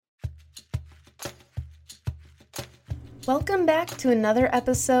Welcome back to another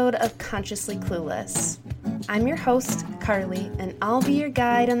episode of Consciously Clueless. I'm your host, Carly, and I'll be your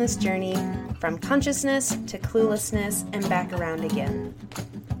guide on this journey from consciousness to cluelessness and back around again.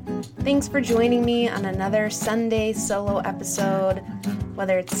 Thanks for joining me on another Sunday solo episode,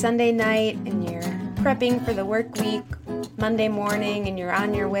 whether it's Sunday night and you're prepping for the work week, Monday morning and you're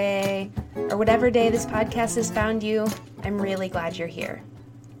on your way, or whatever day this podcast has found you, I'm really glad you're here.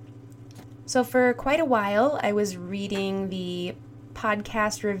 So for quite a while, I was reading the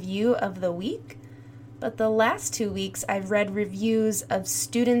podcast review of the week, but the last 2 weeks I've read reviews of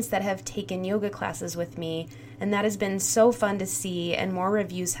students that have taken yoga classes with me, and that has been so fun to see, and more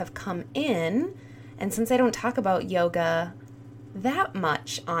reviews have come in. And since I don't talk about yoga that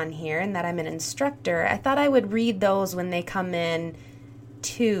much on here and that I'm an instructor, I thought I would read those when they come in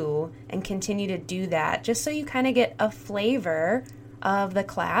too and continue to do that, just so you kind of get a flavor of the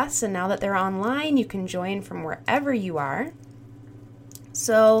class. And now that they're online, you can join from wherever you are.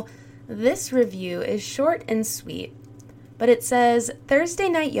 So this review is short and sweet, but it says, Thursday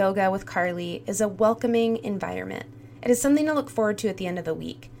night yoga with Carly is a welcoming environment. It is something to look forward to at the end of the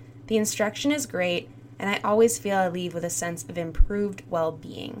week. The instruction is great, and I always feel I leave with a sense of improved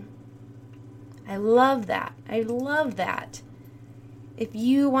well-being. I love that. I love that. If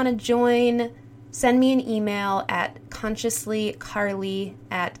you want to join, send me an email at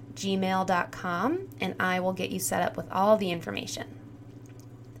consciouslycarly@gmail.com, and I will get you set up with all the information.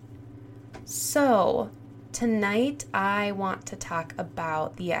 So, tonight I want to talk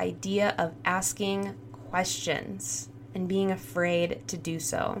about the idea of asking questions and being afraid to do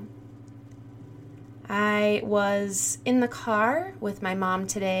so. I was in the car with my mom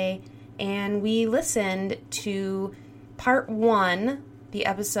today, and we listened to part 1, the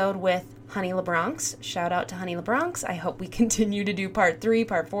episode with Honey LeBronx. Shout out to Honey LeBronx. I hope we continue to do part 3,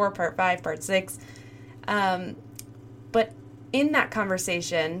 part 4, part 5, part 6. But in that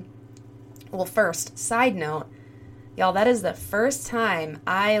conversation, well, first, side note, y'all, that is the first time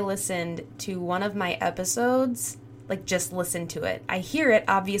I listened to one of my episodes, like just listen to it. I hear it,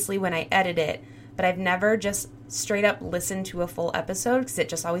 obviously, when I edit it, but I've never just straight up listened to a full episode because it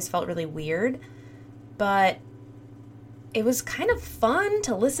just always felt really weird. But it was kind of fun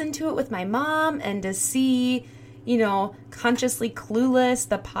to listen to it with my mom and to see, Consciously Clueless,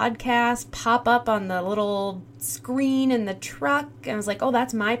 the podcast, pop up on the little screen in the truck. And I was like, oh,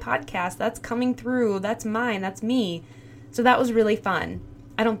 that's my podcast. That's coming through. That's mine. That's me. So that was really fun.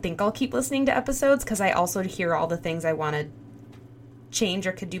 I don't think I'll keep listening to episodes because I also hear all the things I want to change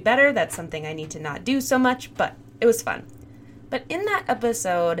or could do better. That's something I need to not do so much, but it was fun. But in that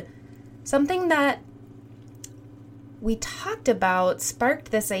episode, something that we talked about sparked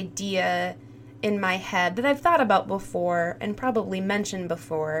this idea in my head that I've thought about before and probably mentioned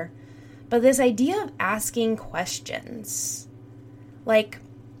before, but this idea of asking questions. Like,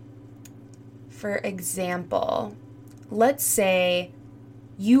 for example, let's say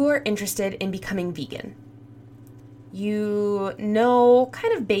you are interested in becoming vegan. You know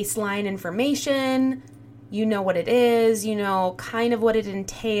kind of baseline information, you know what it is, you know kind of what it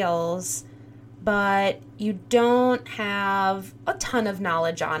entails, but you don't have a ton of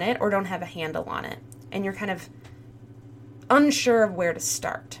knowledge on it or don't have a handle on it, and you're kind of unsure of where to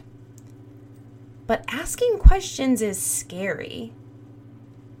start. But asking questions is scary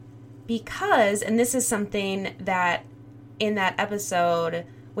because, and this is something that in that episode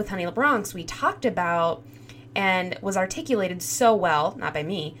with Honey LeBronx we talked about and was articulated so well, not by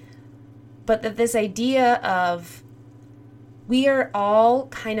me, but that this idea of we are all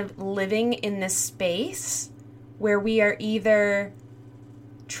kind of living in this space where we are either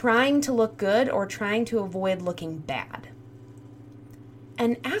trying to look good or trying to avoid looking bad.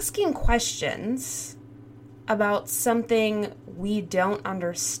 And asking questions about something we don't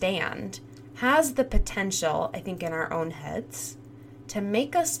understand has the potential, I think, in our own heads, to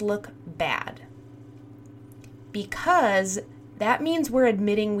make us look bad. Because that means we're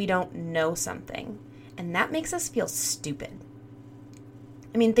admitting we don't know something, and that makes us feel stupid.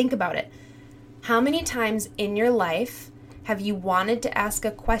 I mean, think about it. How many times in your life have you wanted to ask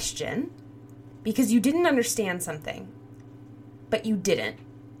a question because you didn't understand something, but you didn't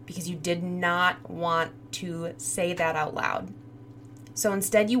because you did not want to say that out loud? So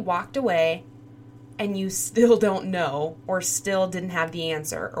instead you walked away and you still don't know or still didn't have the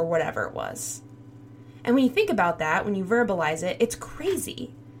answer or whatever it was. And when you think about that, when you verbalize it, it's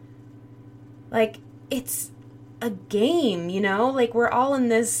crazy. Like, it's a game, like we're all in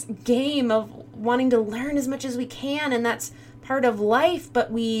this game of wanting to learn as much as we can, and that's part of life,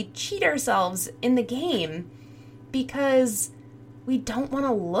 but we cheat ourselves in the game because we don't want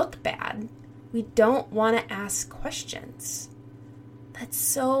to look bad. We don't want to ask questions. That's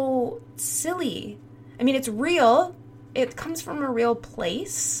so silly. I mean, it's real. It comes from a real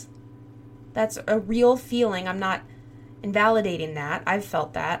place. That's a real feeling. I'm not invalidating that. I've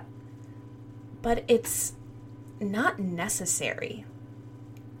felt that. But it's not necessary.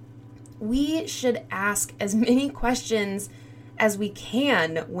 We should ask as many questions as we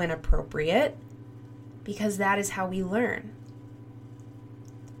can when appropriate, because that is how we learn.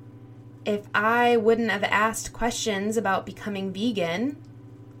 If I wouldn't have asked questions about becoming vegan,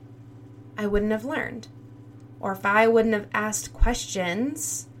 I wouldn't have learned. Or if I wouldn't have asked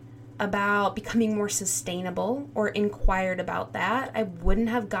questions about becoming more sustainable or inquired about that, I wouldn't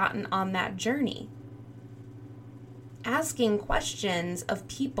have gotten on that journey. Asking questions of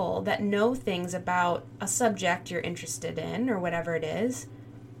people that know things about a subject you're interested in or whatever it is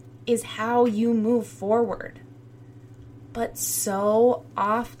how you move forward. But so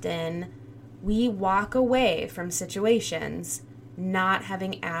often we walk away from situations not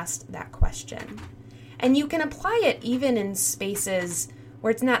having asked that question. And you can apply it even in spaces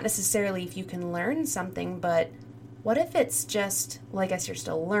where it's not necessarily if you can learn something, but what if it's just, well, I guess you're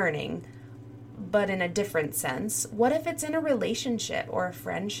still learning, but in a different sense. What if it's in a relationship or a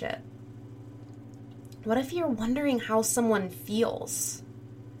friendship? What if you're wondering how someone feels?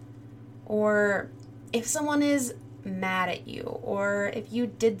 Or if someone is mad at you, or if you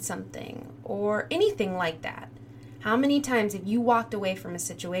did something, or anything like that. How many times have you walked away from a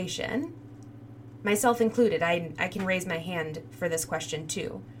situation, myself included, I can raise my hand for this question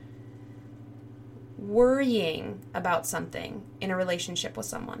too, worrying about something in a relationship with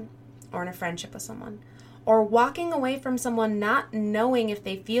someone, or in a friendship with someone, or walking away from someone not knowing if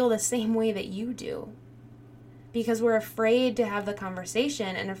they feel the same way that you do, because we're afraid to have the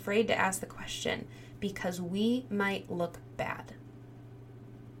conversation and afraid to ask the question, because we might look bad.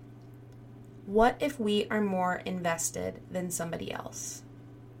 What if we are more invested than somebody else?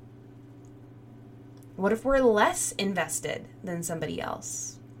 What if we're less invested than somebody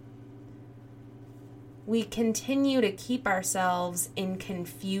else? We continue to keep ourselves in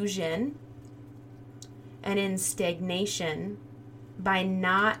confusion and in stagnation by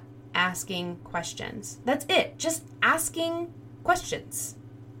not asking questions. That's it. Just asking questions.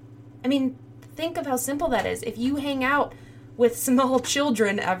 I mean, think of how simple that is. If you hang out with small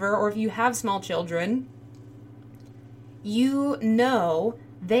children ever, or if you have small children, you know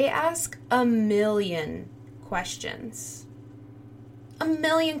they ask a million questions. A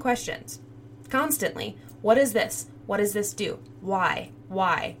million questions. Constantly. What is this? What does this do? Why?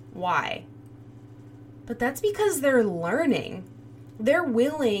 Why? Why? But that's because they're learning. They're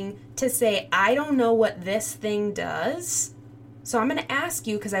willing to say, I don't know what this thing does, so I'm going to ask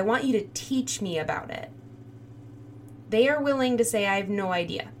you because I want you to teach me about it. They are willing to say, I have no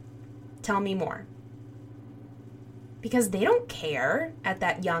idea. Tell me more. Because they don't care at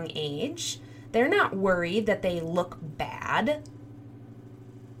that young age. They're not worried that they look bad.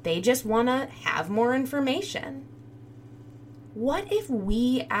 They just want to have more information. What if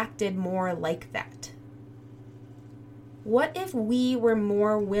we acted more like that? What if we were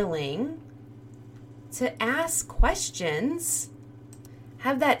more willing to ask questions,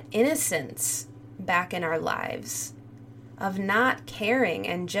 have that innocence back in our lives of not caring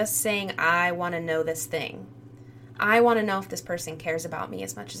and just saying, I want to know this thing. I want to know if this person cares about me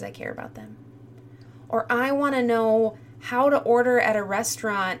as much as I care about them. Or I want to know how to order at a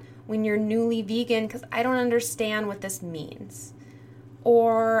restaurant when you're newly vegan because I don't understand what this means.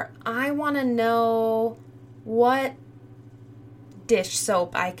 Or I want to know what dish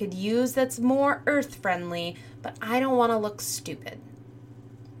soap I could use that's more earth-friendly, but I don't want to look stupid.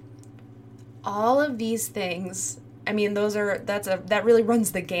 All of these things, I mean, that really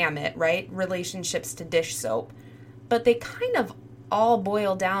runs the gamut, right? Relationships to dish soap. But they kind of all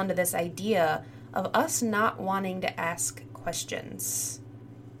boil down to this idea of us not wanting to ask questions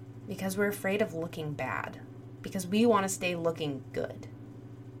because we're afraid of looking bad, because we want to stay looking good.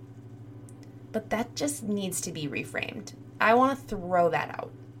 But that just needs to be reframed. I want to throw that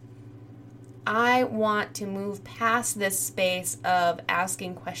out. I want to move past this space of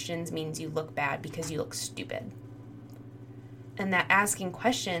asking questions means you look bad because you look stupid. And that asking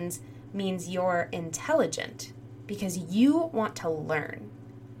questions means you're intelligent because you want to learn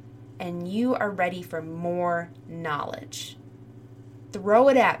and you are ready for more knowledge. Throw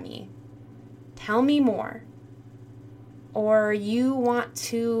it at me. Tell me more. Or you want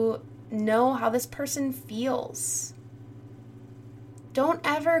to know how this person feels. Don't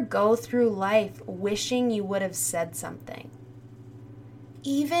ever go through life wishing you would have said something.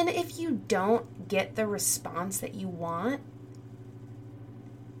 Even if you don't get the response that you want,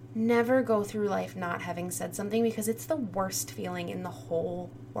 Never go through life not having said something, because it's the worst feeling in the whole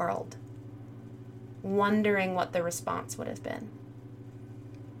world. Wondering what the response would have been.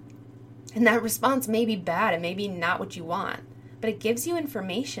 And that response may be bad and maybe not what you want, but it gives you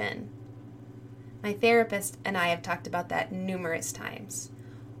information. My therapist and I have talked about that numerous times.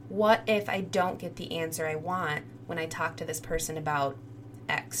 What if I don't get the answer I want when I talk to this person about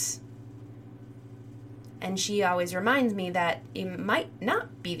X? And she always reminds me that it might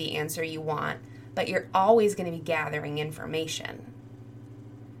not be the answer you want, but you're always going to be gathering information.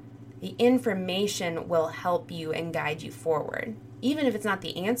 The information will help you and guide you forward. Even if it's not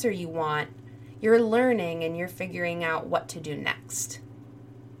the answer you want, you're learning and you're figuring out what to do next.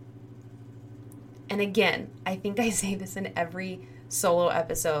 And again, I think I say this in every solo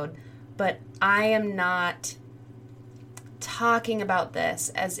episode, but I am not talking about this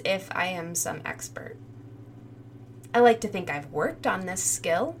as if I am some expert. I like to think I've worked on this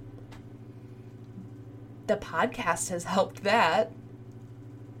skill. The podcast has helped that.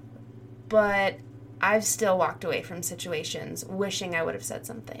 But I've still walked away from situations wishing I would have said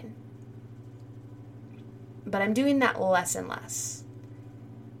something. But I'm doing that less and less.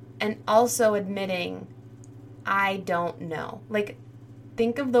 And also admitting I don't know. Like,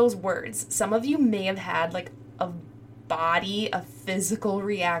 think of those words. Some of you may have had like a physical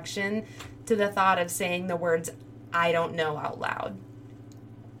reaction to the thought of saying the words I don't know out loud.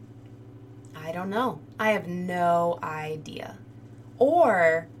 I don't know. I have no idea.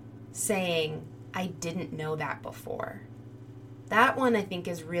 Or saying, I didn't know that before. That one I think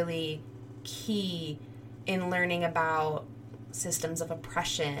is really key in learning about systems of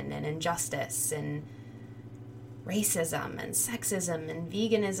oppression and injustice and racism and sexism and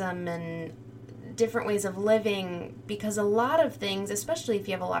veganism and different ways of living, because a lot of things, especially if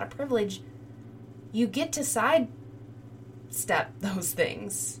you have a lot of privilege, you get to sidestep those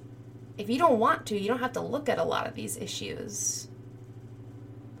things. If you don't want to, you don't have to look at a lot of these issues.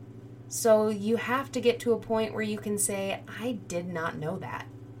 So you have to get to a point where you can say, I did not know that.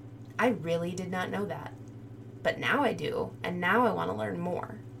 I really did not know that. But now I do, and now I want to learn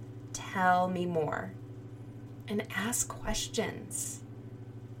more. Tell me more. And ask questions.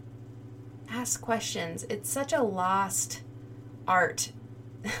 Ask questions. It's such a lost art,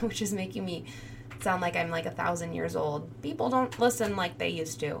 which is making me sound like I'm like 1,000 years old. People don't listen like they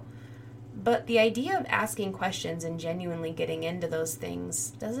used to. But the idea of asking questions and genuinely getting into those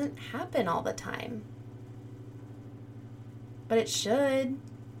things doesn't happen all the time. But it should,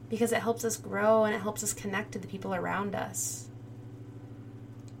 because it helps us grow and it helps us connect to the people around us.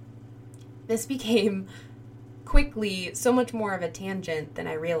 This became quickly so much more of a tangent than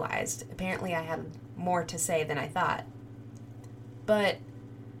I realized. Apparently I had more to say than I thought. But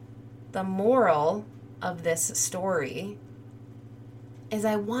the moral of this story is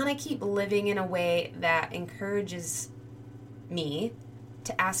I want to keep living in a way that encourages me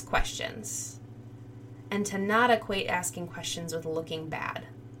to ask questions and to not equate asking questions with looking bad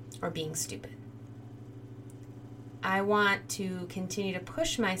or being stupid. I want to continue to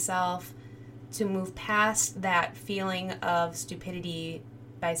push myself to move past that feeling of stupidity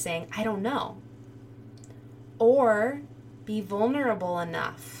by saying, I don't know. Or be vulnerable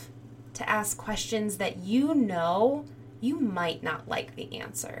enough to ask questions that you know you might not like the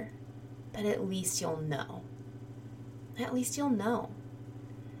answer, but at least you'll know. At least you'll know.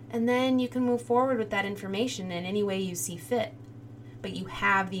 And then you can move forward with that information in any way you see fit, but you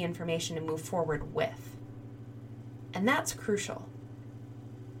have the information to move forward with. And that's crucial.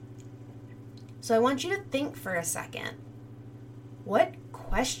 So I want you to think for a second. What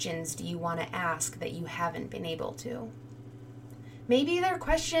questions do you want to ask that you haven't been able to? Maybe they're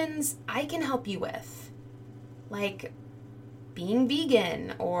questions I can help you with, like being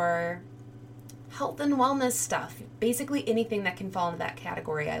vegan or health and wellness stuff. Basically anything that can fall into that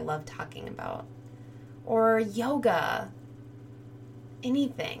category I love talking about. Or yoga.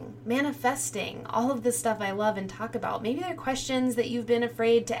 Anything. Manifesting. All of this stuff I love and talk about. Maybe they're questions that you've been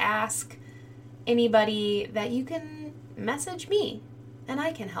afraid to ask anybody that you can message me and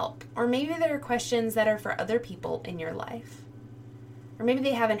I can help. Or maybe there are questions that are for other people in your life. Or maybe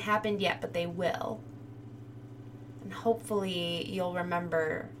they haven't happened yet, but they will. And hopefully you'll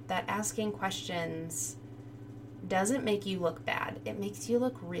remember that asking questions doesn't make you look bad. It makes you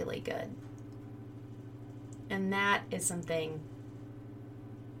look really good. And that is something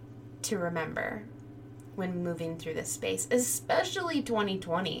to remember when moving through this space, especially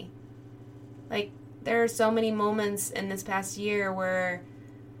 2020. Like, there are so many moments in this past year where,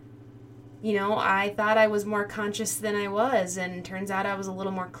 you know, I thought I was more conscious than I was, and it turns out I was a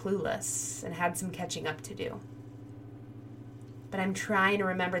little more clueless and had some catching up to do. But I'm trying to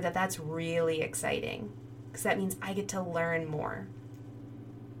remember that that's really exciting, because that means I get to learn more.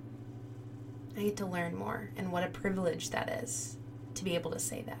 I get to learn more, and what a privilege that is to be able to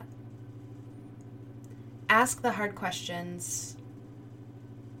say that. Ask the hard questions,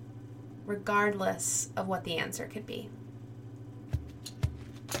 regardless of what the answer could be.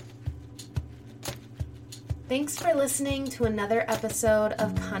 Thanks for listening to another episode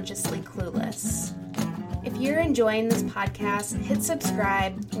of Consciously Clueless. If you're enjoying this podcast, hit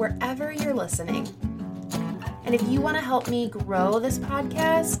subscribe wherever you're listening. And if you want to help me grow this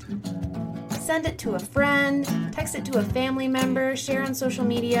podcast, send it to a friend, text it to a family member, share on social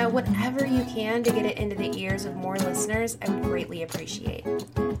media, whatever you can to get it into the ears of more listeners, I would greatly appreciate.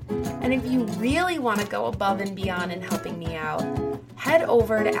 And if you really want to go above and beyond in helping me out, head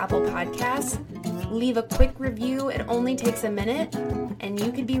over to Apple Podcasts, leave a quick review. It only takes a minute, and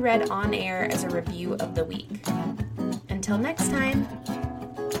you could be read on air as a review of the week. Until next time.